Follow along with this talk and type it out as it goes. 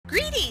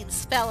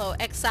fellow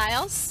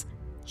exiles.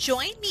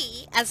 Join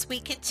me as we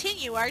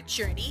continue our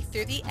journey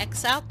through the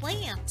exiled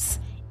lands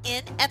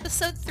in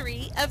episode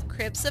 3 of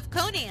Cribs of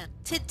Conan.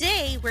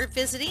 Today we're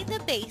visiting the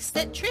base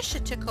that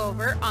Trisha took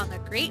over on the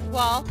Great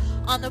Wall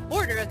on the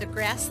border of the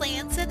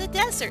grasslands and the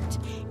desert,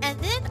 and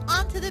then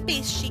onto the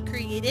base she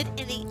created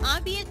in the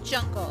ambient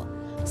jungle.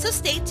 So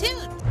stay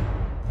tuned.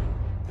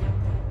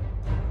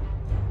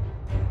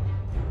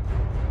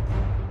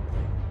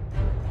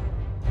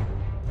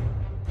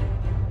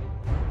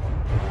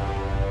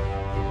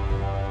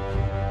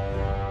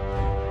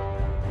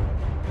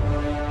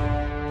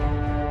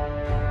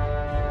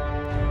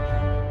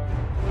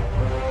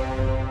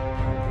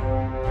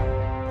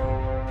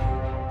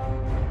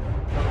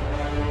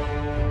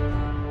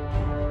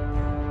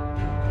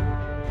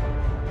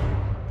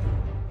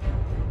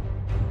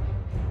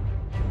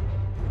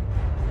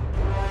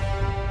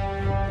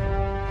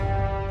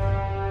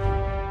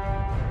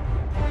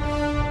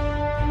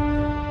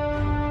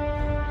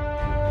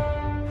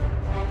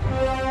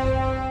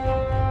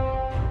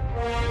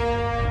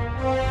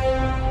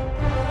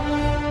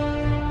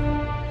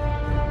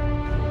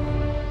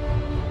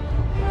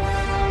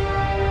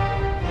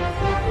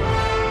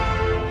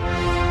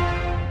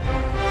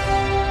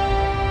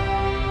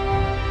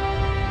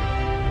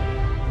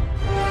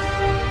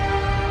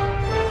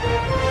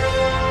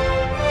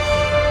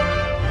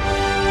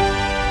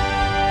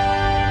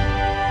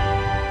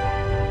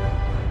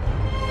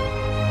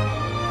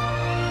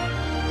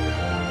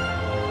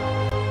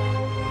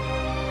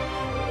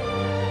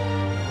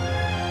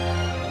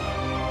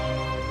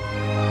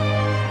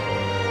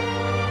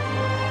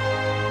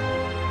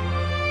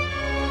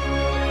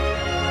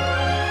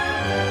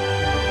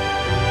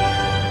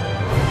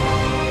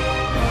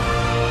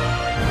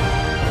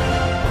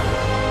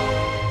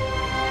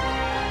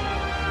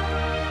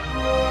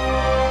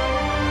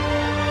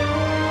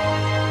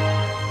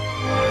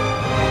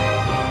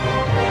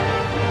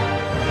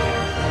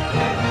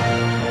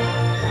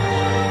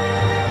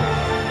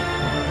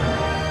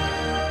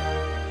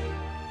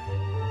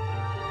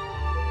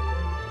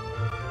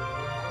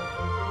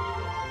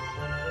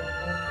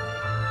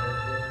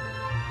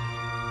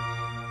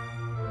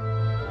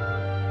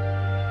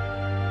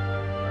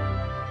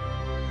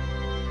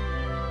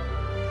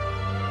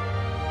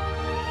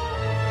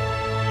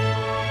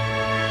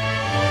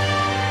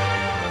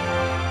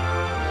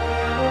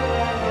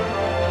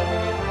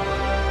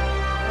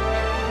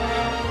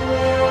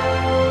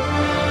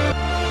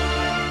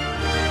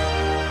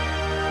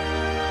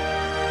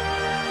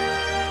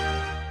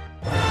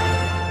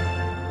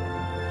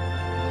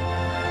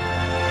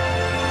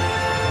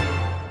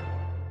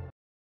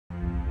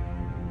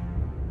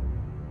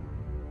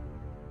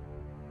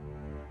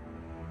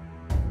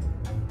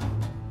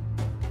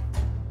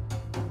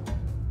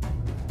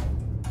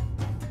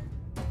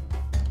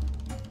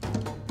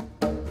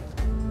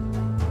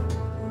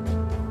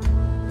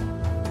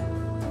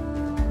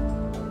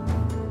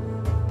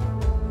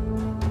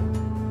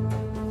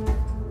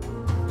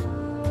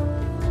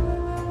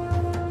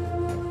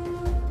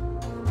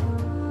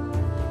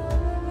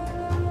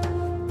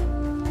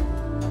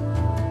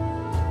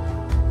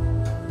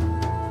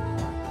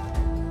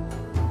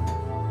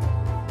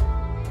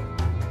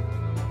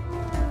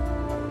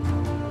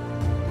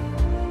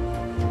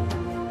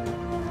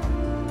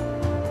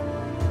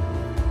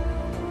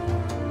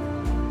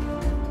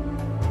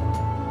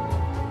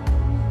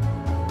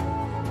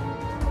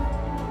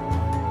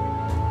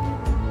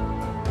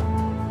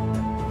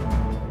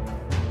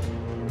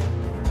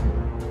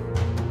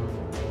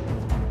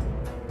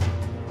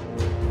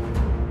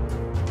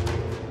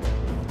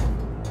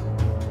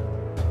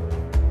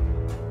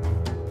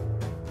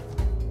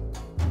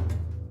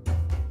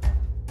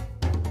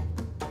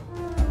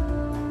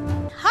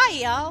 Hi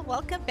y'all,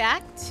 welcome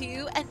back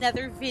to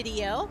another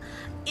video.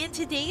 In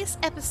today's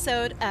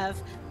episode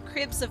of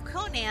Cribs of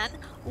Conan,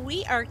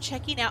 we are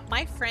checking out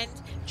my friend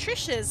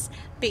Trisha's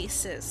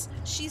bases.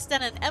 She's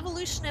done an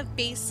evolution of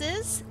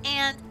bases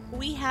and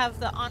we have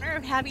the honor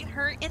of having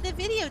her in the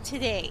video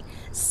today.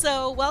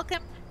 So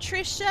welcome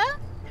Trisha.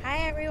 Hi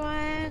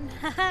everyone.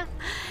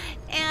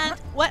 And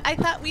what I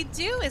thought we'd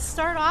do is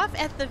start off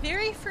at the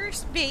very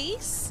first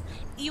base.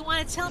 You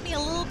want to tell me a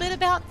little bit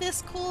about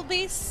this cool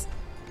base?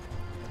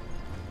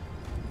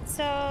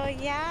 So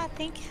yeah,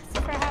 thanks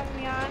for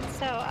having me on.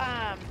 So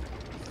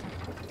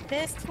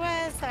this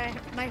was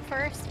my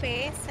first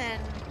base and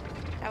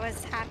I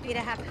was happy to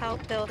have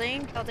help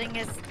building. Building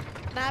has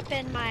not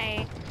been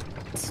my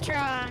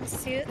strong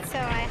suit, so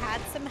I had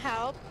some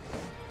help.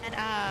 And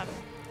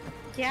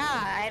yeah,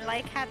 I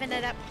like having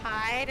it up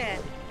high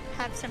to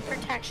have some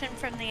protection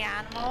from the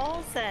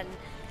animals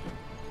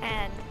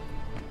and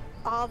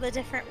all the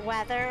different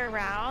weather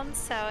around.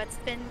 So it's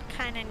been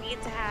kind of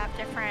neat to have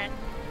different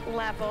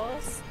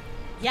levels.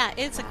 Yeah,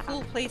 it's a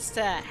cool place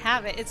to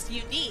have it. It's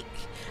unique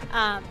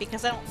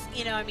because I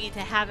don't, to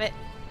have it,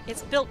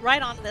 it's built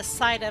right on the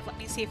side of, let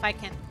me see if I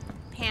can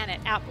pan it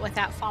out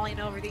without falling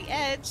over the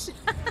edge.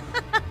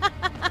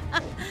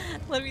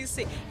 Let me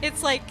see.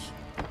 It's like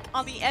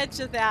on the edge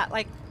of that,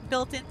 like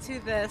built into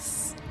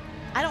this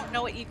I don't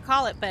know what you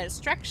call it, but a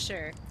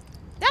structure.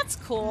 That's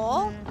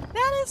cool. Mm-hmm.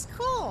 That is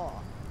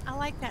cool. I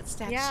like that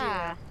statue.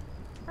 Yeah.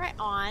 Right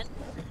on.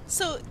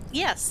 So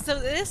yes, so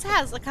this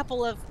has a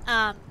couple of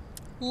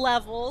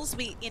levels.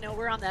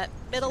 We're on the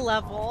middle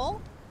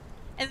level,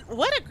 and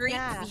what a great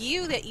Yeah.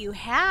 view that you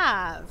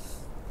have.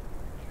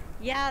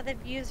 Yeah, the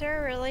views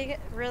are really,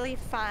 really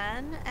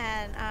fun,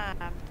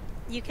 and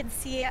you can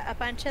see a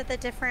bunch of the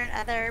different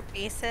other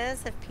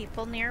bases of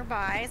people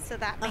nearby, so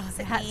that Oh, makes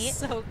it that's neat.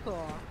 so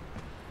cool.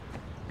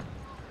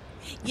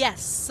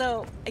 Yes,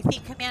 so I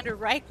think Commander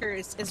Riker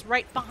is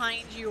right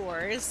behind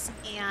yours,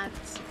 and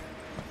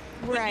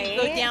when you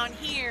go Right. down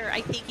here,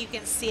 I think you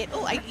can see it.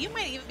 Oh, you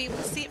might even be able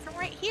to see it from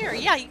right here.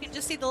 Yeah, you can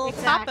just see the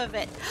little top of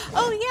it.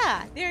 Oh,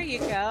 yeah, there you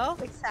go.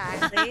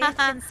 Exactly. You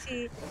can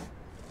see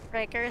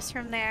Rikers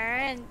from there,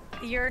 and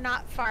you're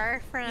not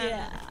far from,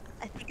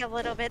 I think, a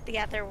little bit the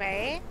other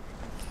way.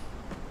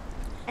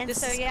 And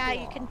This so, is yeah,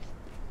 cool.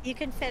 you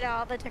can fit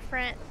all the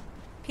different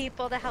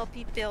people to help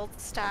you build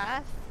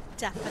stuff.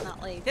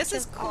 Definitely. This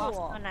is cool.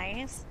 Also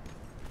nice.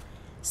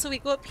 So we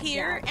go up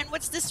here, and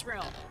what's this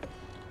room?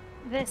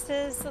 This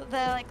is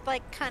the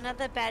like kind of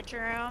the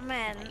bedroom,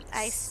 and Nice.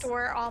 I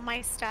store all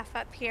my stuff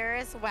up here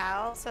as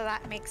well, so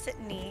that makes it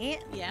neat.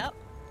 Yep.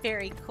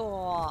 Very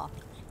cool.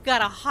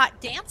 Got a hot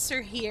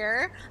dancer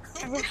here.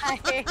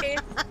 Right.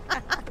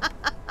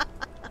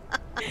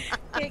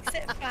 Makes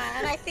it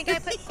fun. I think I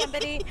put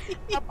somebody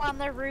up on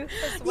the roof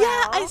as well.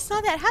 Yeah, I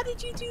saw that. How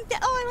did you do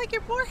that? Oh, I like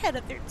your forehead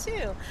up there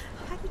too.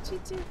 How did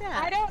you do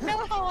that? I don't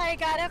know how I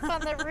got up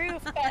on the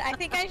roof, but I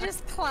think I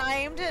just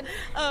climbed, and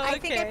I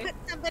think I put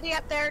somebody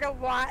up there to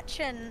watch,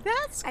 and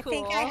that's cool. I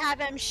think I have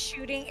him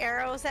shooting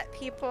arrows at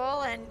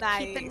people and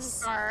keeping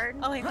guard.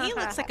 Oh, and he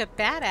looks like a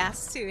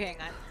badass too. Hang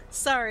on.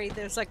 Sorry,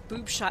 there's like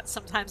boob shots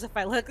sometimes if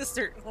I look a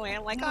certain way.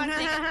 I'm like, oh, I'm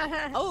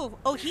thinking,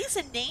 oh, he's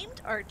a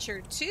named archer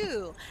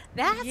too.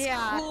 That's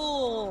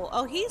cool.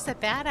 Oh, he's a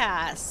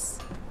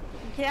badass.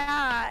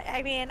 Yeah,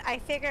 I mean, I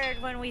figured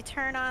when we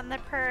turn on the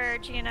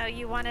purge,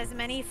 you want as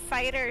many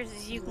fighters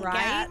as you can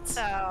get.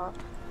 So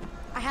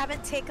I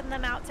haven't taken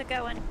them out to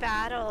go and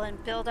battle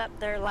and build up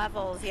their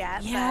levels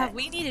yet. Yeah,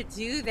 we need to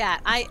do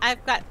that.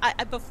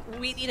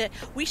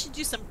 We should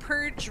do some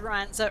purge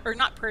runs, or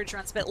not purge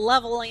runs, but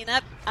leveling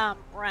up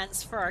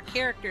runs for our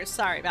characters.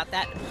 Sorry about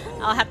that.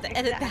 I'll have to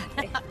edit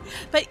that out.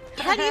 But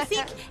how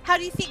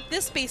do you think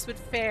this base would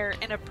fare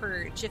in a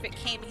purge if it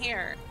came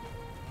here?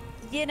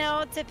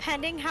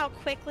 Depending how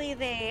quickly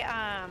they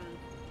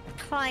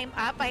climb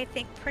up, I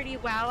think pretty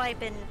well. I've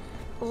been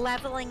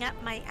leveling up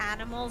my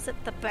animals at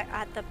the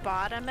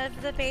bottom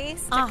of the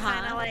base to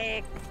kind of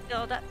like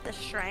build up the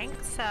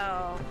strength,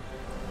 so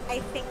I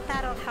think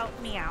that'll help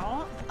me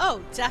out.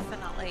 Oh,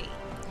 definitely.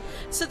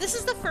 So this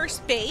is the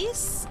first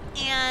base,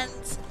 and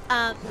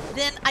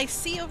then I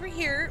see over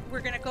here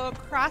we're gonna go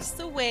across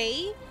the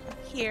way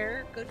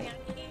here, go down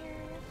here.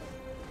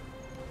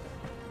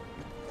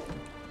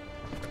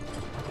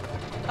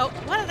 Oh,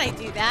 why did I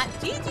do that?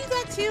 Do you do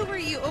that too, where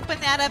you open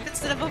that up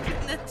instead of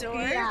opening the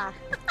door? Yeah.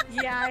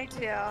 Yeah, I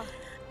do.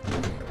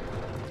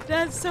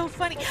 That's so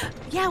funny.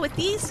 Yeah, with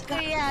these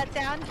guys. So yeah,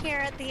 down here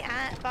at the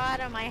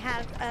bottom, I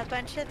have a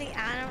bunch of the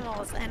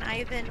animals, and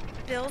I've been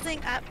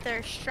building up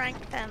their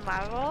strength and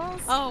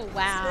levels. Oh,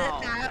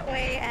 wow. So that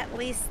way, at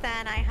least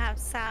then I have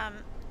some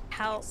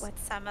help with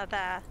some of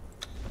the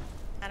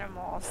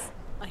animals.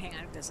 Oh, hang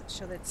on, does it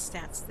show the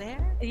stats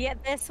there? Yeah,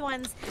 this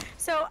one's...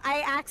 So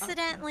I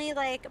accidentally,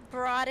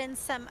 brought in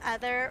some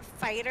other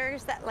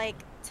fighters that,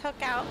 took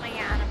out my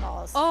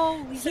animals.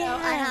 Oh, yes. So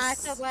I had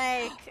to,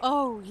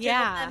 build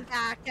them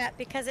back up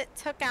because it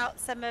took out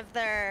some of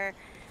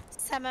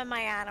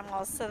my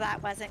animals, so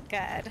that wasn't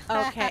good.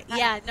 Okay,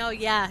 yeah.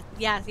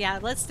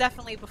 Let's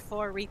definitely,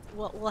 before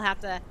we'll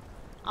have to,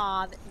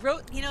 I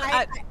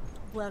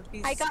love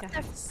these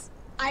guys.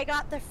 I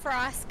got the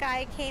frost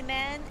guy came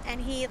in,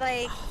 and he,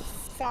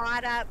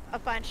 fought up a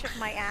bunch of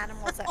my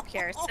animals up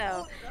here,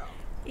 so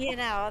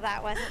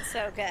that wasn't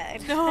so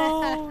good.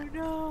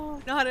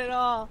 No, not at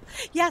all.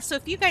 Yeah, so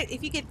if you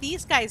get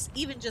these guys,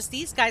 even just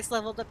these guys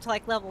leveled up to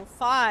level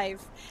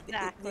 5,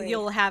 exactly. I think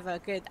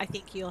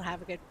you'll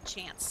have a good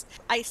chance.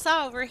 I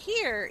saw over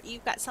here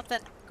you've got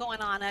something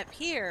going on up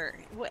here.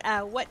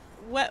 What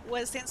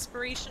was the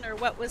inspiration, or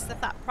what was the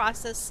thought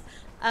process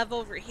of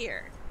over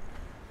here?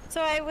 So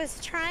I was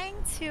trying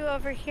to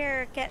over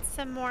here get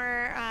some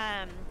more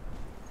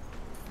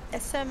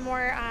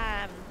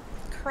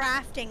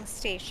crafting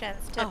stations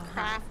to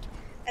craft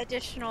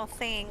additional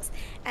things,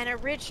 and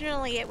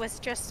originally it was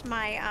just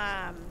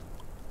my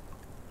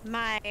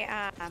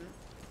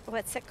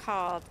what's it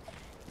called,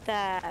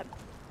 the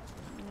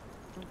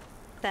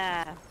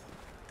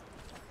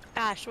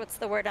what's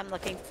the word I'm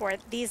looking for,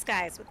 these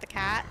guys with the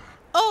cat.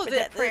 Oh,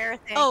 the prayer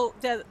thing. Oh,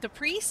 the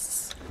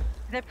priests,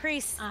 the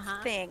priest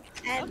thing.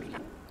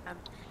 And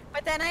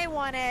but then I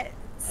wanted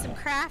some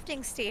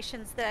crafting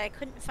stations that I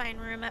couldn't find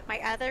room at my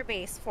other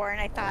base for, and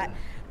I thought,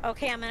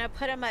 okay, I'm gonna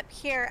put them up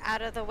here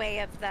out of the way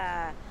of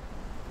the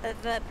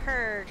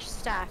purge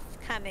stuff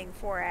coming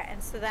for it.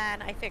 And so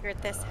then I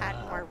figured this had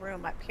more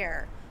room up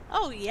here.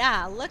 Oh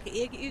yeah, look,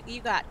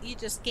 you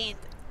just gained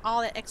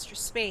all that extra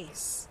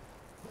space.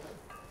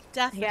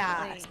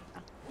 Yeah. Definitely.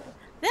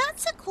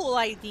 That's a cool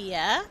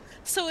idea.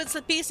 So it's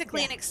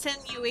basically Yeah. an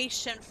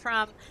extenuation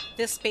from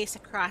this space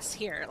across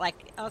here.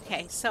 Like,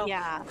 okay, so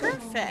Yeah.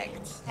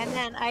 perfect. And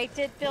then I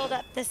did build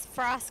up this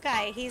frost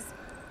guy. He's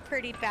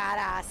pretty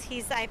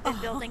badass. I've been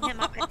building him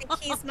up. I think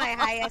he's my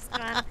highest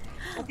one.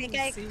 I think Let's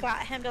I see.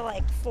 got him to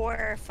like 4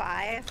 or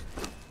 5.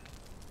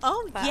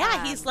 Oh But yeah,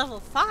 he's level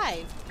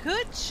 5.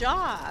 Good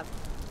job.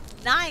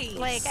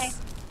 like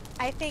Nice.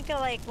 I think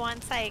like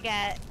once I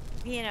get,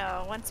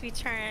 once we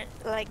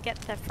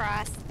get the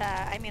frost,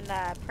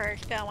 the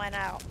purge going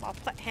out, I'll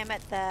put him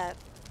at the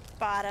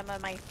bottom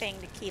of my thing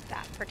to keep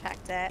that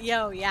protected.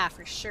 Yo, yeah,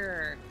 for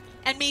sure.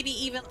 And maybe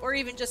even, or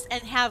even just,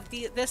 and have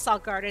this all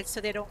guarded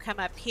so they don't come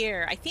up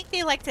here. I think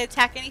they like to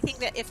attack anything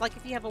that, if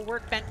you have a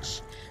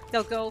workbench,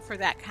 they'll go for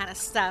that kind of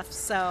stuff.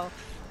 So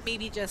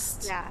maybe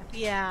just, Yeah.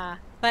 yeah.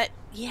 But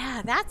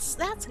yeah, that's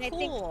And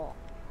cool.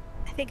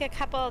 I think a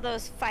couple of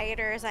those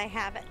fighters I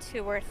have at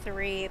 2 or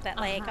 3 that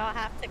like Uh-huh. I'll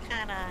have to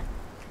kind of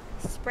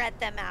spread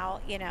them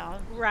out.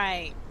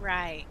 Right,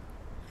 right.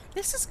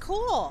 This is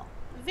cool.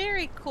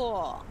 Very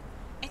cool.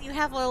 And you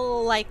have a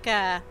little like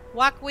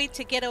walkway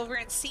to get over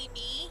and see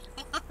me.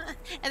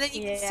 And then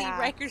you can see Yeah.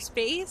 Riker's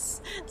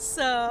base. So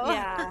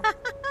Yeah.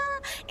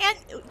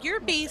 and your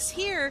base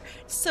here,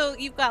 so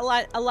you've got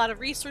a lot of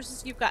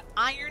resources. You've got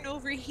iron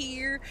over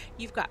here,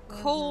 you've got Mhm.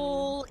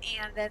 coal,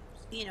 and then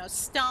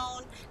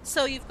stone.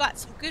 So you've got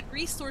some good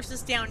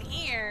resources down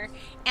here.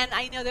 And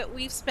I know that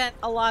we've spent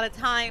a lot of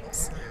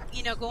times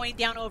going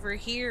down over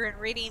here and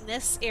raiding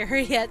this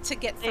area to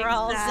get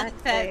thralls and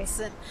Exactly. pets,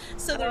 and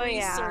so the Oh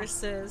yeah.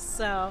 resources.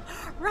 So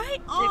right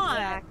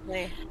on.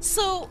 Exactly.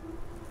 So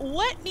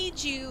what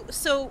made you,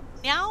 so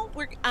now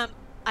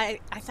I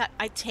thought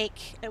I'd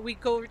take we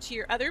go over to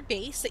your other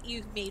base that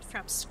you've made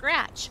from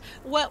scratch.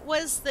 What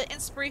was the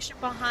inspiration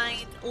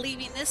behind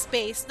leaving this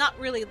base? Not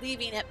really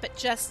leaving it, but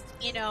just,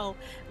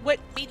 what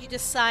made you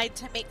decide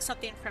to make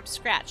something from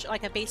scratch,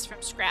 like a base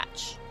from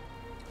scratch?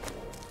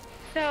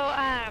 So,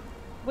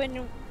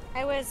 when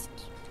I was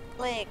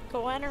like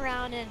going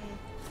around and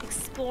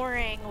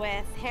exploring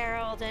with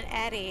Harold and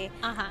Eddie,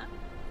 Uh-huh.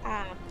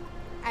 um,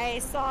 I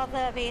saw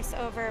the base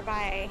over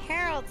by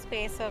Harold's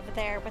base over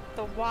there with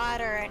the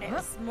water, and it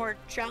was more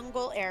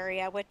jungle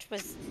area, which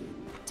was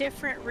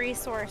different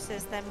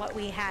resources than what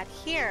we had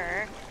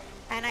here.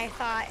 And I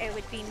thought it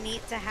would be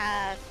neat to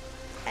have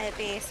a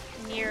base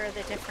near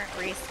the different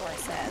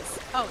resources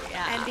Oh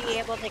and yeah. be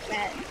able to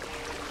get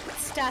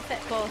stuff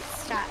at both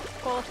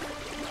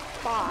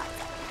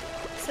spots.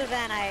 So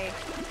then I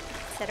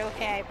said,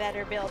 okay, I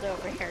better build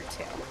over here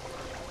too.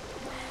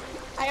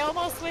 I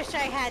almost wish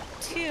I had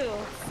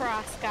 2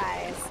 frost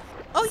guys.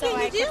 Oh So yeah,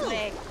 you I could do.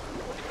 like,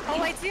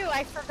 oh, I do.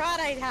 I forgot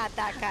I had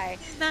that guy.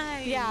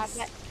 Yeah, Nice.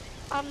 but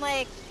I'm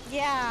like,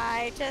 yeah,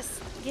 I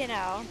just,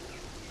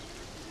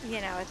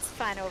 it's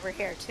fun over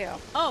here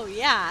too. Oh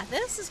yeah,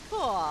 this is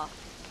cool.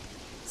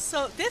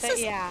 So this But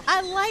is, yeah,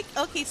 I like,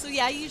 okay, so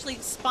yeah, I usually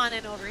spawn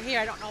in over here.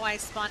 I don't know why I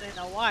spawn in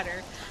the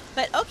water.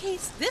 But okay,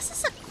 so this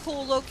is a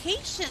cool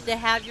location to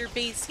have your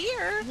base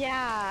here.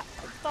 yeah,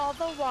 with all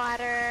the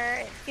water,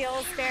 it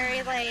feels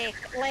very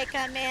like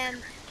I'm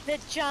in the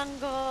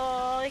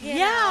jungle.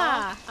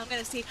 Yeah, I'm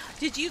gonna see.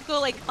 Did you go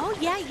like, oh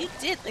yeah, you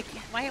did. Like,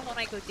 why won't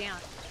I go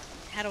down?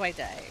 How do I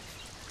dive?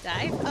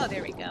 Dive? Oh,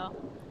 there we go.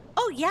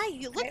 Oh yeah,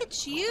 you look I,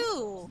 at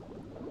you.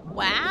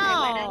 I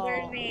went Wow.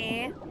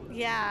 underneath.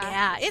 Yeah,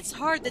 Yeah, it's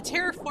hard. The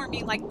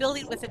terraforming, like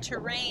building with the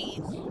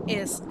terrain,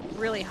 is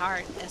really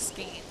hard in this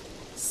game.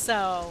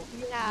 So,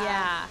 yeah.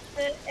 yeah.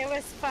 It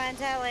was fun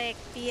to like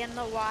be in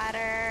the water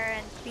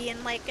and be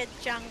in like a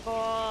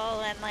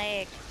jungle and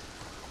like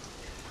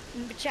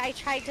I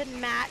tried to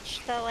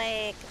match the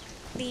like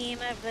theme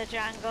of the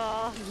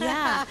jungle.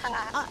 Yeah,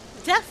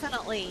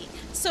 definitely.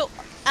 So,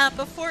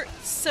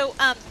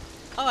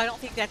 oh, I don't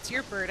think that's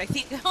your bird. I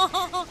think,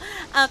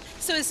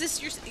 so is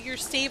this your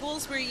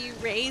stables where you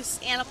raise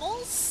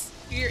animals?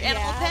 Your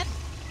animal Yeah, pen?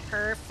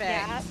 Perfect.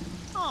 yeah.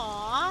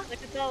 Aw,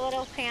 Look at the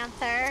little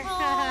panther.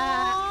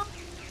 aw,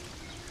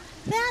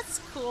 that's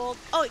cool.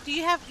 Oh, do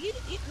you have, we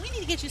need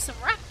to get you some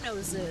rock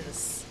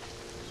noses.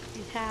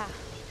 Yeah.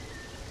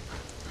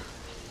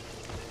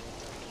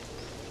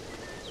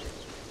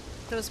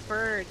 Those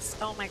birds,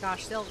 oh my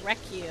gosh, they'll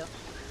wreck you.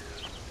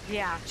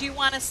 Yeah. Do you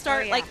want to Oh start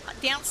yeah. like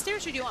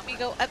downstairs, or do you want me to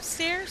go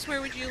upstairs?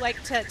 Where would you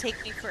like to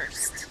take me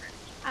first?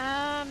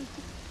 Um,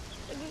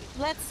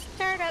 let's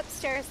start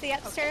upstairs. The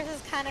Okay. upstairs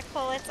is kind of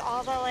cool. It's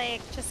all the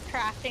like just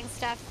crafting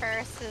stuff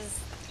first is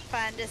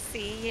fun to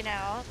see.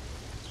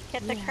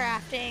 Get the Yeah.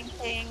 crafting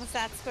things.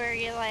 That's where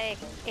you're like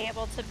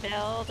able to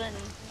build and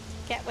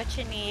get what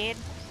you need.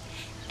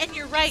 And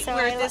you're right, So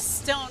where this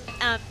stone,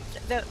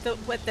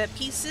 the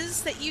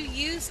pieces that you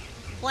use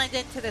blend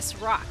into this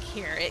rock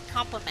here. It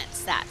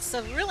complements that.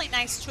 So really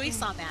nice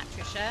choice on that,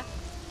 Trisha.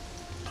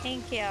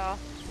 thank you.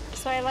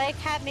 So I like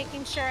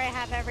making sure I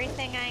have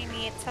everything I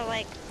need to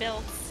like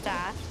build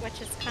stuff,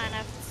 which is kind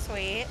of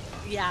sweet.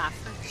 Yeah,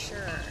 for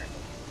sure.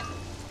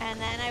 And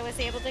then I was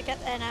able to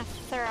get enough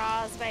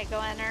thralls by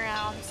going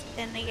around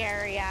in the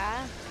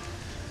area.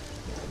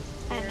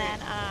 And then,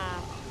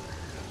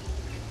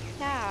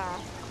 yeah.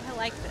 I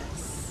like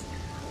this.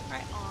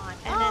 Right on.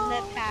 And then the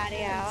Oh, patio.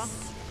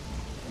 yes.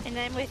 And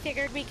then we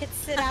figured we could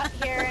sit out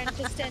here and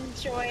just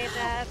enjoy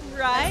the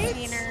Right?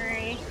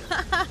 scenery.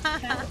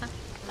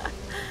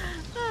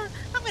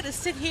 I'm going to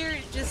sit here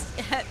and just,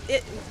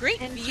 great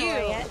Enjoy view,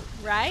 it.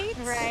 right?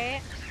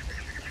 Right.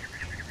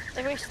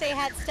 I wish they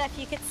had stuff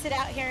you could sit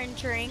out here and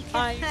drink.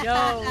 I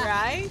know,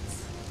 right?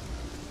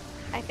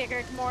 I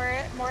figured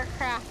more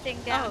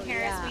crafting down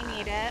here as we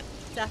need it.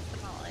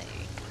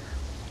 Definitely.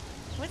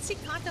 What's he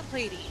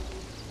contemplating?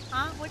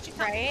 Huh? What'd you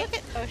Right? Look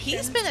at,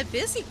 he's been a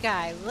busy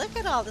guy. Look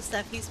at all the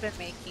stuff he's been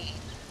making.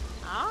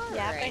 Alrighty.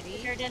 Yeah, I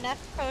figured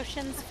enough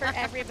potions for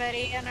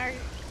everybody in our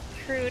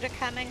crew to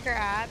come and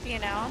grab, you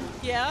know?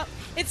 Yep.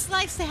 It's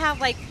nice to have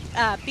like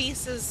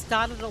bases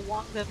dotted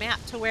along the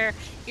map to where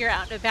you're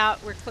out and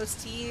about, we're close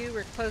to you,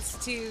 we're close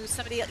to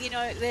somebody, you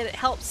know, that it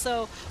helps.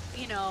 So,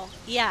 you know,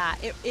 yeah,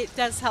 it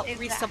does help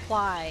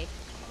resupply.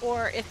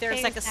 Or if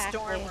there's like a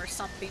storm or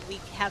something, we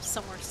have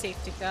somewhere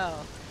safe to go.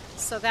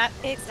 So that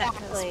does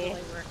really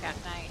work out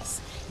nice.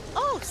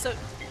 Oh, so.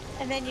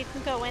 And then you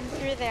can go in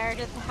through there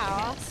to the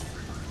house.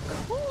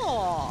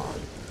 Cool.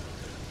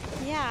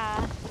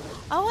 Yeah.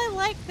 Oh, I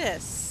like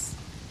this.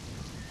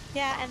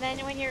 Yeah, and then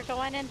when you're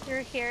going in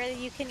through here,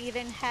 you can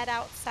even head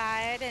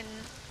outside and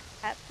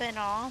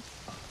all.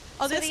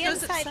 Oh, so this the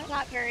goes inside's outside?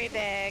 not very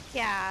big,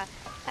 yeah.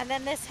 And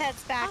then this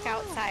heads back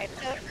outside.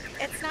 So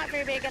it's not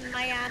very big, and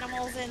my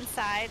animal's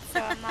inside, so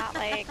I'm not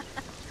like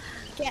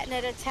getting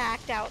it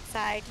attacked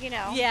outside, you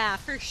know. Yeah,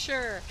 for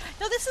sure.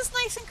 No, this is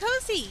nice and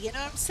cozy. You know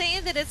what I'm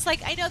saying? That it's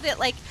like, I know that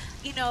like,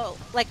 you know,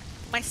 like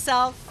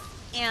myself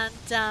and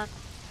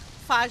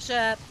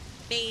Faja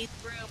made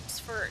rooms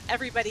for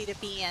everybody to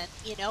be in,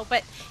 you know,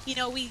 but, you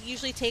know, we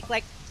usually take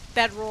like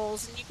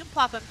bedrolls and you can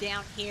plop them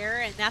down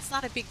here and that's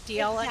not a big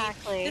deal.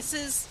 Exactly. I mean, this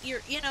is,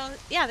 you know,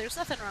 yeah, there's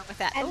nothing wrong with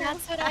that. And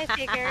that's what I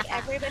figured.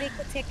 Everybody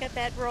could take a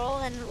bedroll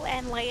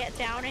and lay it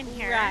down in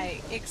here.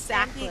 Right,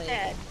 exactly. And he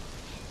did.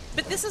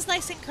 But this is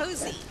nice and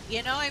cozy,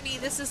 you know? I mean,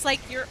 this is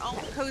like your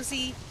own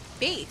cozy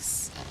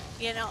base,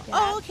 you know? Yeah.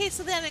 Oh, okay,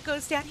 so then it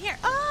goes down here.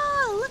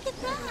 Oh, look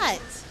at that.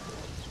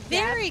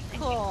 Very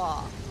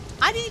cool.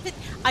 I knew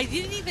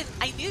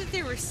that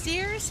there were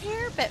stairs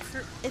here, but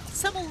for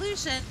some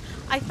illusion,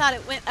 I thought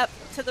it went up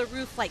to the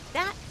roof like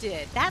that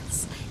did.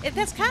 That's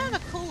kind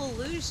of a cool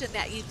illusion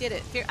that you did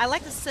it. I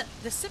like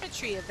the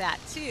symmetry of that,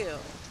 too.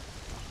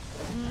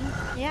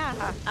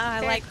 Yeah.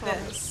 I like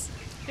this.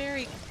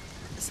 Very cool.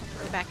 So I'm going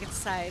to go back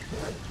inside.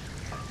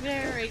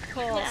 Very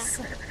cool. Yeah.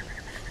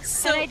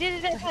 So and I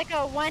did it as like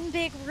a one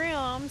big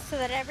room so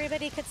that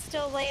everybody could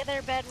still lay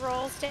their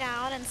bedrolls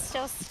down and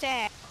still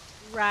stay.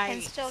 Right.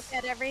 And still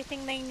get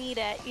everything they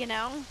needed, you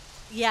know?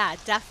 Yeah,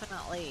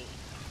 definitely.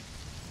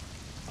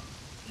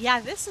 Yeah,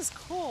 this is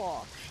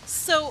cool.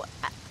 So,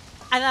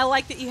 and I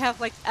like that you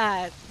have like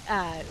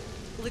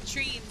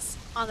latrines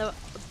on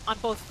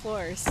both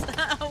floors.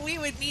 We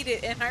would need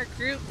it in our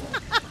group.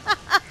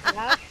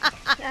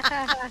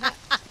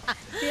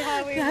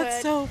 Yeah, we would.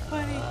 That's so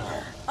funny.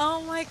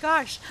 Oh my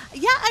gosh.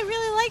 Yeah, I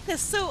really like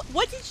this. So,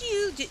 what did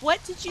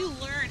you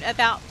learn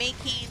about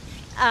making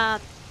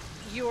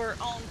your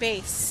own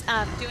base,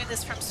 doing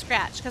this from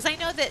scratch? Because I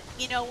know that,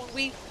 you know, when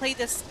we played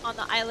this on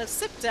the Isle of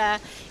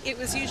Sipta, it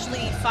was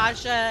usually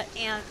Faja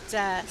and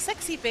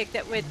Sexyfiq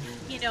that would,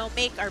 you know,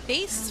 make our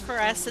base for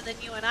us, and then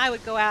you and I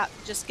would go out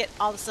and just get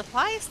all the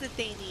supplies that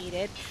they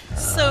needed.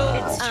 So,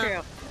 it's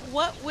true.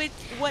 What would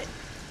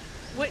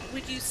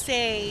you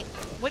say?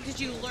 What did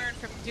you learn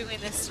from doing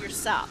this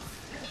yourself?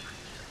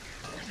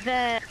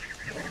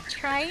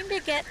 Trying to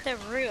get the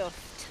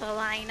roof to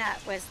line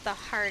up was the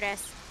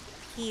hardest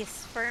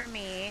piece for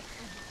me.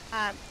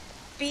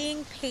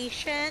 Being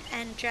patient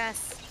and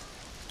just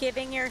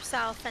giving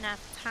yourself enough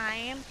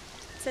time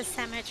to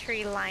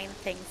symmetry line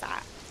things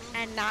up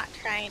and not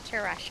trying to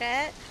rush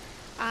it,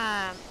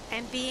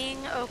 and being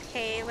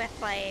okay with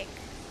like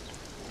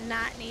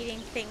not needing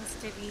things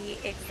to be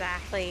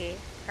exactly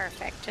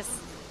perfect, just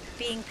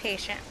being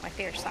patient with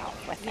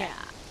yourself with it.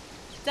 Yeah,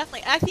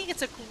 definitely. I think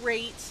it's a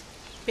great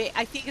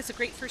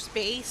first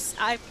base.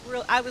 I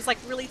was like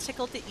really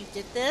tickled that you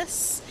did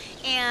this,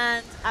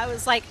 and I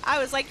was like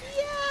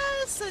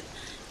yes, and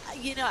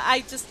you know,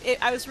 I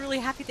was really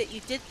happy that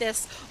you did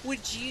this.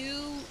 Would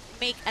you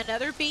make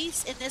another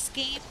base in this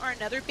game or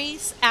another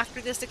base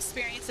after this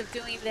experience of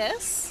doing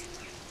this?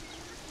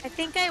 I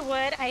think I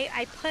would.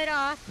 I put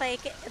off,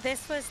 like,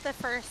 this was the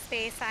first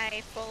base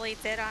I fully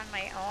did on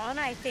my own.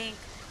 I think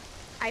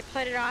I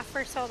put it off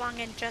for so long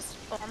and just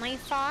only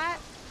fought.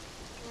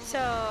 So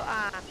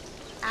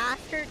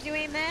after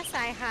doing this,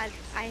 I had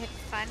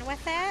fun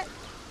with it,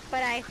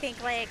 but I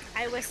think like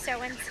I was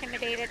so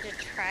intimidated to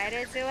try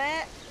to do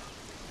it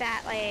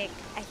that, like,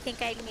 I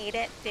think I made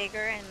it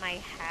bigger in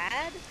my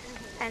head,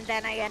 and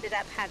then I ended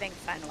up having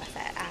fun with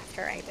it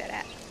after I did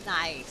it.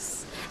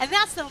 Nice. And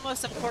that's the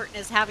most important,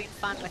 is having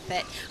fun with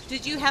it.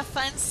 Did you have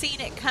fun seeing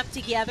it come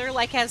together?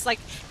 Like, as like,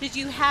 did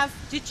you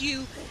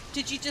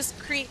just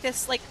create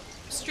this like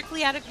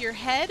strictly out of your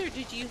head, or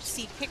did you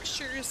see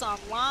pictures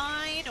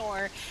online,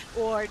 or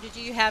did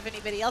you have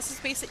anybody else's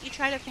space that you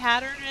try to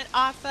pattern it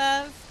off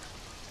of?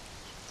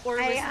 Or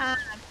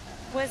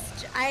was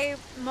I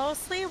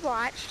mostly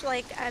watched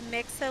like a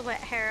mix of what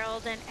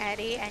Harold and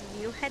Eddie and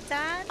you had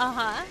done,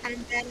 uh-huh. and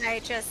then I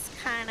just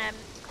kind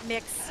of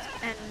mixed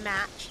and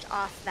matched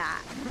off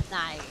that.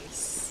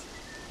 Nice.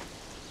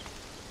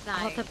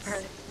 All the Nice.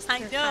 birds. I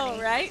They're know,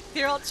 funny. right?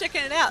 They're all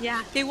checking it out.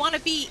 Yeah. They want to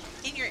be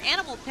in your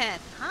animal pen.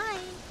 Hi.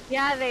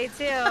 Yeah, they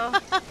do.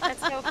 That's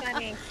so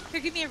funny.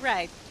 Here, give me a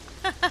ride.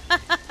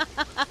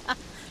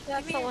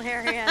 That's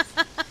hilarious.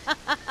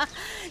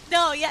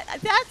 No, yeah,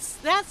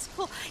 that's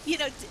cool. You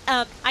know,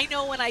 I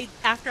know when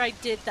after I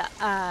did the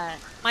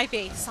my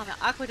base on the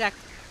aqueduct,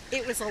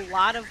 it was a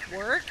lot of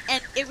work,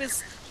 and it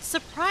was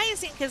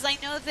surprising because I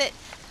know that,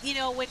 you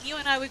know, when you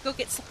and I would go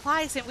get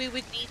supplies and we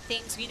would need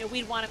things, you know,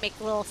 we'd want to make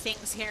little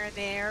things here and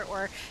there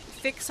or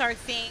fix our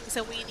things,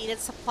 and we needed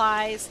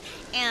supplies,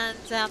 and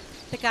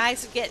the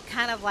guys would get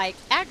kind of like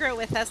aggro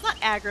with us, not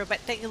aggro, but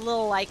they a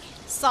little like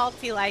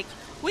salty, like,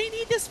 we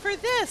need this for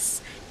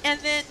this, and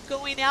then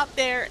going out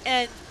there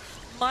and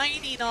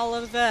mining all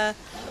of the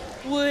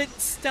wood,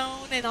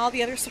 stone, and all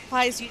the other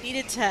supplies you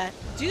needed to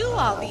do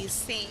all these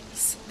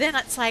things. Then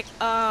it's like,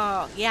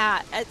 oh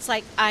yeah, it's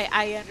like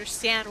I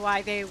understand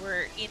why they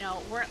were, you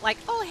know, weren't like,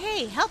 oh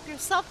hey, help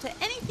yourself to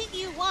anything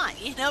you want,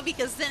 you know,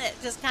 because then it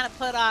just kind of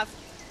put off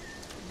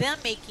them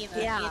making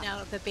the, Yeah. you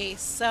know, the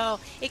base. So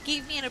it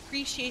gave me an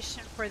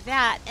appreciation for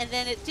that, and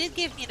then it did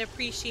give me an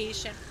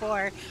appreciation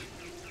for,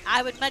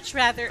 I would much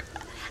rather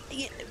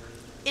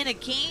in a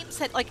game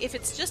set, like if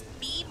it's just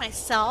me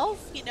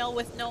myself, you know,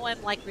 with no one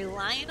like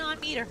relying on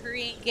me to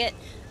hurry and get,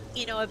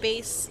 you know, a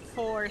base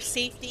for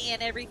safety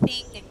and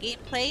everything and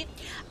gameplay,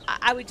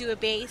 I would do a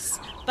base.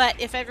 But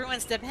if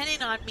everyone's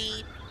depending on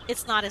me,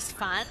 it's not as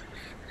fun.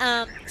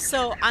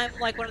 So I'm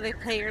like one of the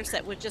players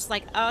that would just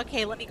like,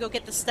 okay, let me go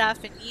get the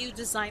stuff and you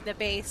design the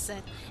base,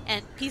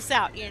 and peace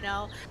out, you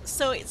know.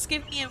 So it's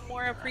given me a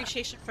more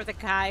appreciation for the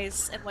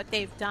guys and what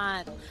they've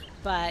done.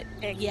 But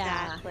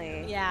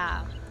Exactly.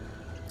 yeah.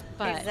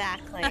 But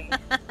Exactly.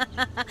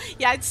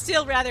 yeah, I'd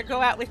still rather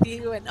go out with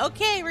you and,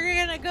 okay, we're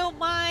gonna go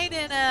mine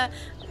and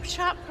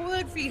chop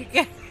wood for you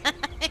guys.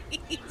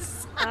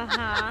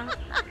 Uh-huh.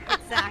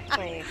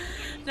 Exactly.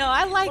 No,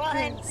 I like Well,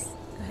 this.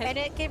 Go ahead. and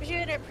it gives you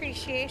an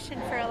appreciation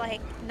for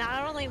like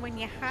not only when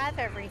you have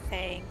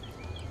everything,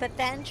 but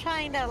then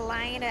trying to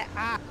line it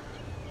up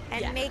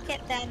and Yeah. make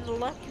it then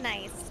look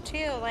nice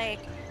too. Like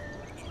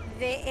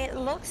it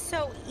looks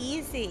so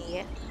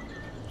easy,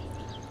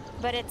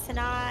 but it's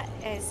not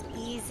as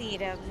easy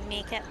to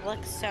make it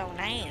look so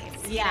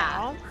nice.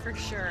 Yeah, You know? for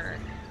sure.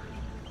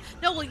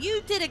 No, well,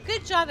 you did a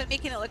good job at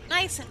making it look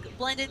nice and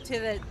blend into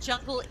the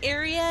jungle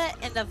area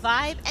and the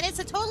vibe. And it's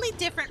a totally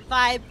different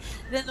vibe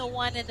than the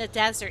one in the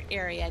desert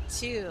area,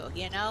 too,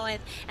 you know?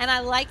 And I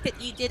like that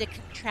you did a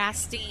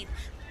contrasting,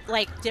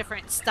 like,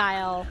 different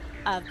style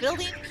of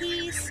building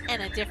piece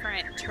and a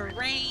different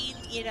terrain,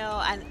 you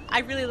know? And I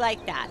really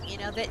like that, you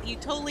know, that you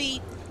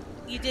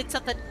did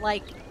something,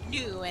 like,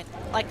 new and,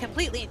 like,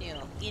 completely new,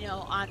 you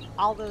know, on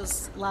all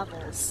those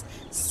levels.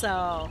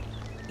 So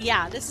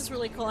yeah, this is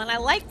really cool, and I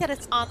like that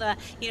it's on the,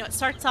 you know, it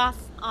starts off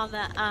on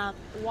the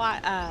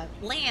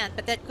land,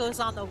 but that goes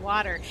on the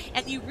water,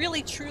 and you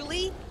really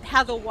truly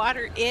how the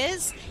water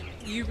is.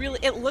 You really,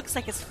 it looks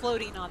like it's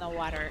floating on the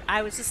water.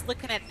 I was just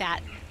looking at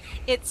that.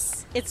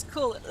 It's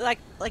cool. Like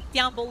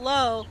down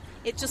below,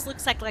 it just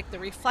looks like the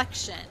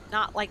reflection,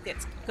 not like it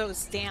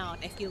goes down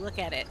if you look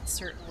at it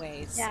certain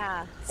ways.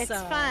 Yeah, it's So,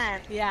 fun.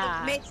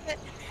 yeah. It makes it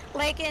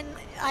like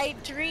I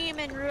dream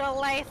in real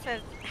life of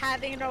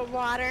having a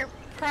water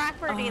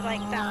property like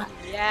that.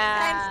 And so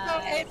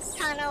Yeah. it's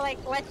kind of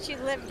like lets you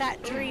live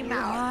that dream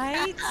out.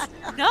 Right?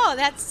 No,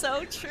 that's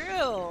so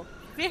true.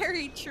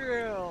 Very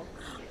true.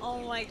 Oh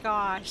my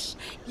gosh.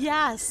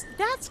 Yes,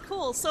 that's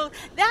cool. So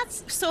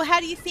how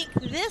do you think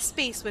this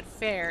space would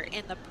fare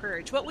in the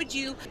purge? What would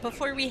you,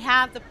 before we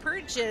have the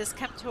purges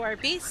come to our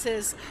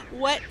bases,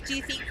 what do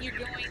you think you're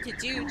going to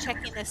do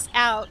checking this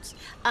out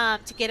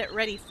to get it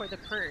ready for the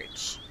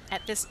purge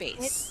at this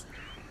base?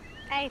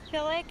 I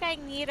feel like I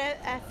need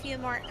a few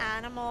more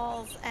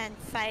animals and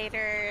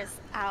fighters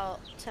out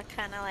to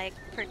kind of like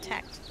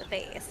protect the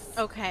base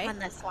Okay. on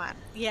this one.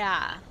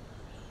 Yeah.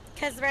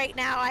 Because right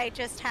now I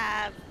just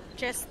have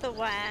just the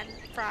one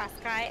frost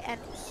guy, and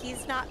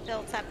he's not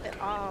built up at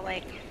all.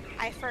 Like,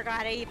 I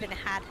forgot I even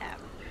had him.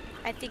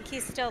 I think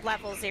he's still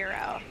level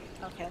 0.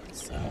 Okay, let me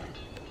see.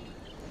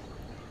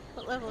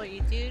 What level are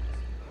you, dude?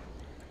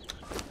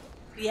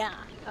 Yeah,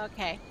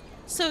 okay.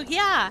 So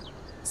yeah,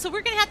 so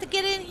we're gonna have to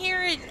get in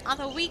here and on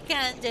the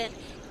weekend and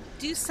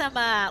do some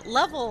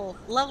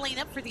leveling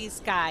up for these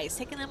guys,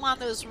 taking them on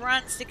those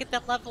runs to get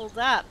them leveled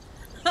up.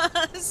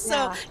 So,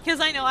 Yeah. because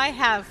I know I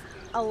have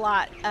a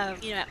lot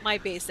of, you know, at my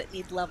base that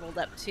need leveled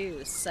up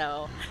too.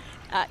 So,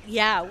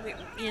 yeah,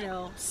 you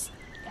know,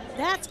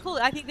 that's cool.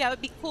 I think that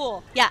would be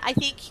cool. Yeah, I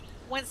think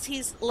once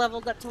he's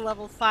leveled up to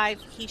level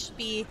 5, he should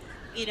be,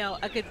 you know,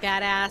 a good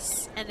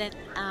badass. And then,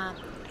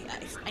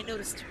 I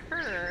noticed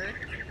her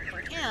or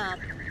him.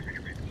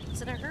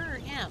 Is it a her or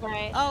him?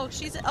 Right. Oh,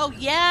 oh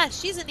yeah,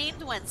 she's a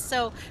named one.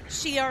 So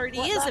she already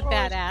What is a level is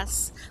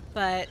badass.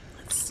 But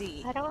let's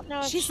see. I don't know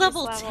if She's she's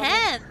level leveled.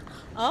 10.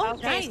 Oh,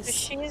 Okay, so nice.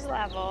 she's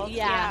leveled.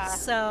 Yeah, Yeah.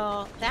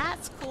 so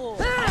that's cool.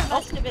 I Oh,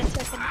 must have been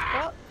taking.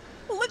 Oh,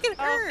 look at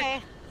her.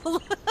 okay. So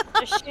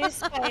she's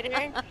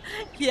spider.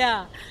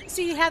 Yeah.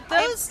 So you had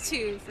I those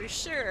two for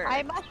sure.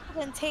 I must have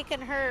been taking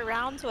her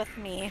rounds with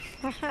me.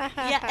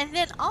 Yeah, and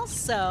then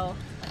also,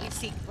 let me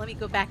see, let me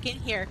go back in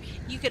here.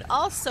 You could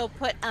also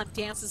put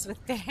dances with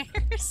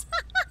bears.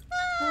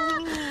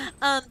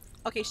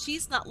 Okay,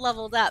 she's not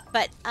leveled up,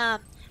 but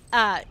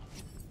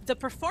the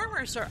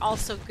performers are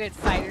also good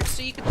fighters,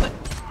 so you could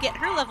get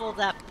her leveled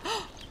up.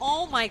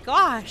 Oh my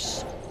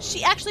gosh,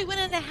 she actually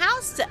went in the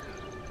house to.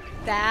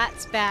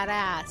 That's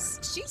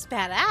badass. She's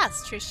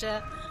badass,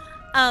 Trisha.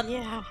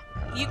 Yeah.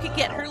 You could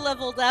get her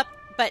leveled up,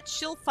 but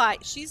she'll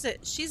fight. She's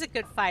a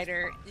good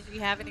fighter. Did you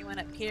have anyone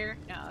up here?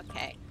 No,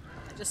 okay.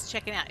 I'm just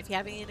checking out if you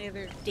have any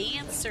other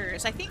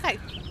dancers. I think I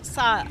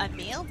saw a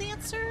male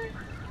dancer.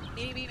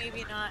 Maybe,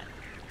 maybe not.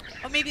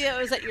 Oh, maybe that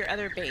was at your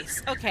other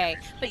base. Okay,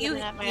 but you,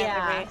 At my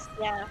yeah, other base.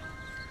 Yeah.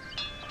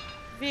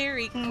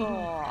 very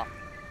cool.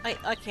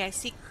 Okay, I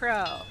see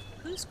Crow.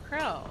 Who's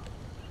Crow?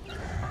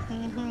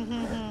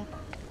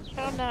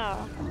 Oh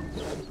no.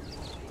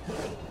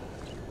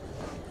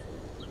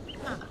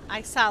 Huh,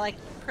 I saw like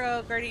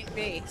Crow guarding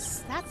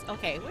base. That's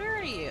okay. Where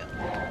are you?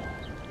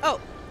 Oh,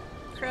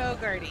 Crow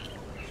guarding.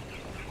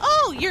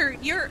 Oh, you're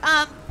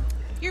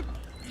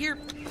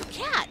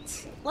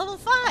cat level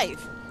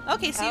 5.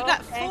 Okay, so you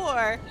got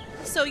 4.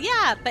 So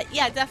yeah, but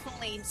yeah,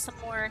 definitely some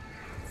more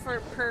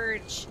for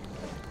purge.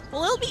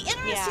 Well, it'll be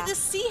interesting to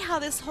see how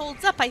this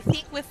holds up. I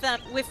think with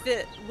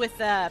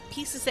the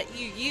pieces that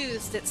you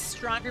used, it's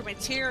stronger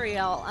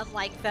material,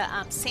 unlike the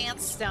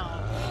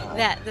sandstone.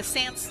 That the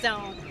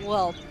sandstone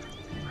will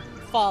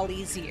fall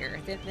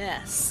easier than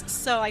this.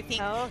 So I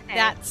think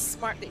that's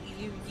smart that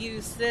you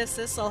use this.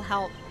 This will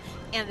help.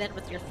 And then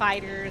with your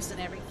fighters and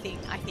everything,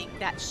 I think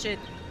that should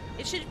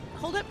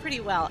hold up pretty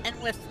well. And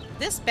with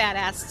this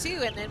badass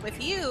too, and then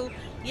with you,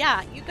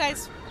 yeah, you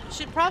guys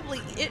should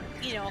probably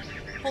you know,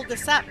 hold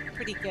this up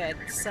pretty good.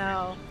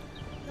 So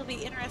it'll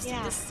be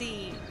interesting to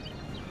see.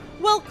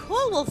 Well,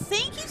 cool. Well,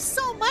 thank you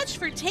so much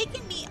for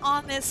taking me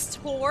on this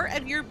tour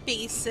of your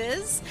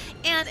bases,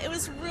 and it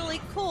was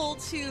really cool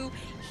to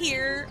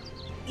hear,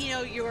 you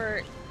know,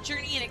 your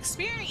journey and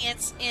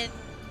experience in,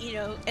 you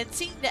know, and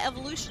seeing the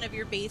evolution of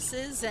your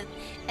bases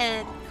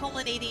and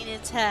culminating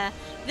into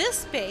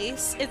this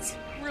base. It's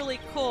really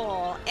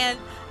cool, and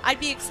I'd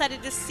be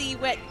excited to see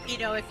what, you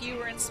know, if you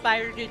were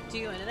inspired to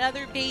do in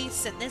another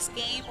base in this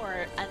game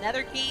or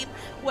another game,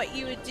 what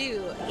you would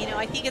do. You know,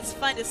 I think it's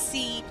fun to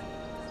see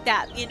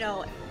that, you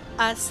know,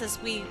 us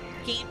as we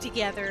game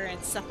together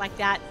and stuff like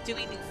that,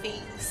 doing new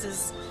things,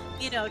 is,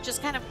 you know,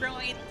 just kind of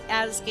growing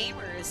as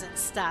gamers and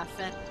stuff.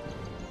 And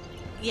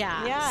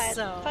yeah, it's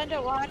fun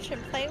to watch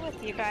and play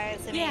with you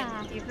guys. I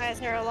mean, you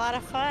guys are a lot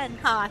of fun.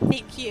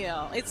 Thank you.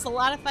 It's a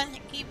lot of fun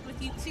gaming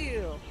with you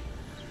too.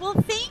 Well,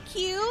 thank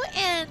you,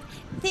 and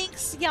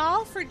thanks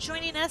y'all for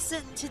joining us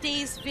in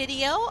today's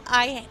video.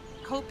 I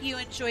hope you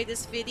enjoyed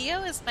this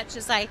video as much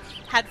as I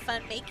had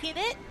fun making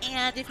it.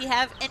 And if you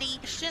have any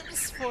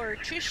questions for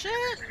Trisha,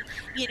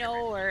 you know,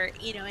 or,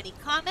 you know, any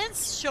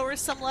comments, show her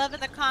some love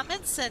in the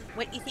comments and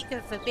what you think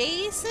of the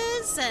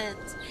bases. And,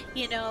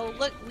 you know,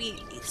 look,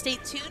 stay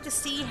tuned to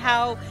see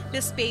how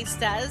this base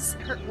does.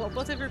 Well,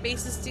 both of her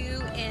bases do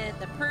in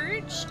the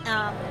Purge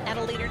at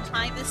a later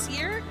time this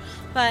year.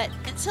 But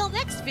until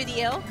next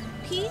video,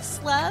 peace,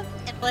 love,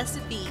 and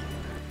blessed be.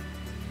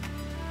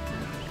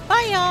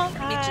 Bye, y'all.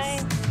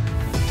 Bye.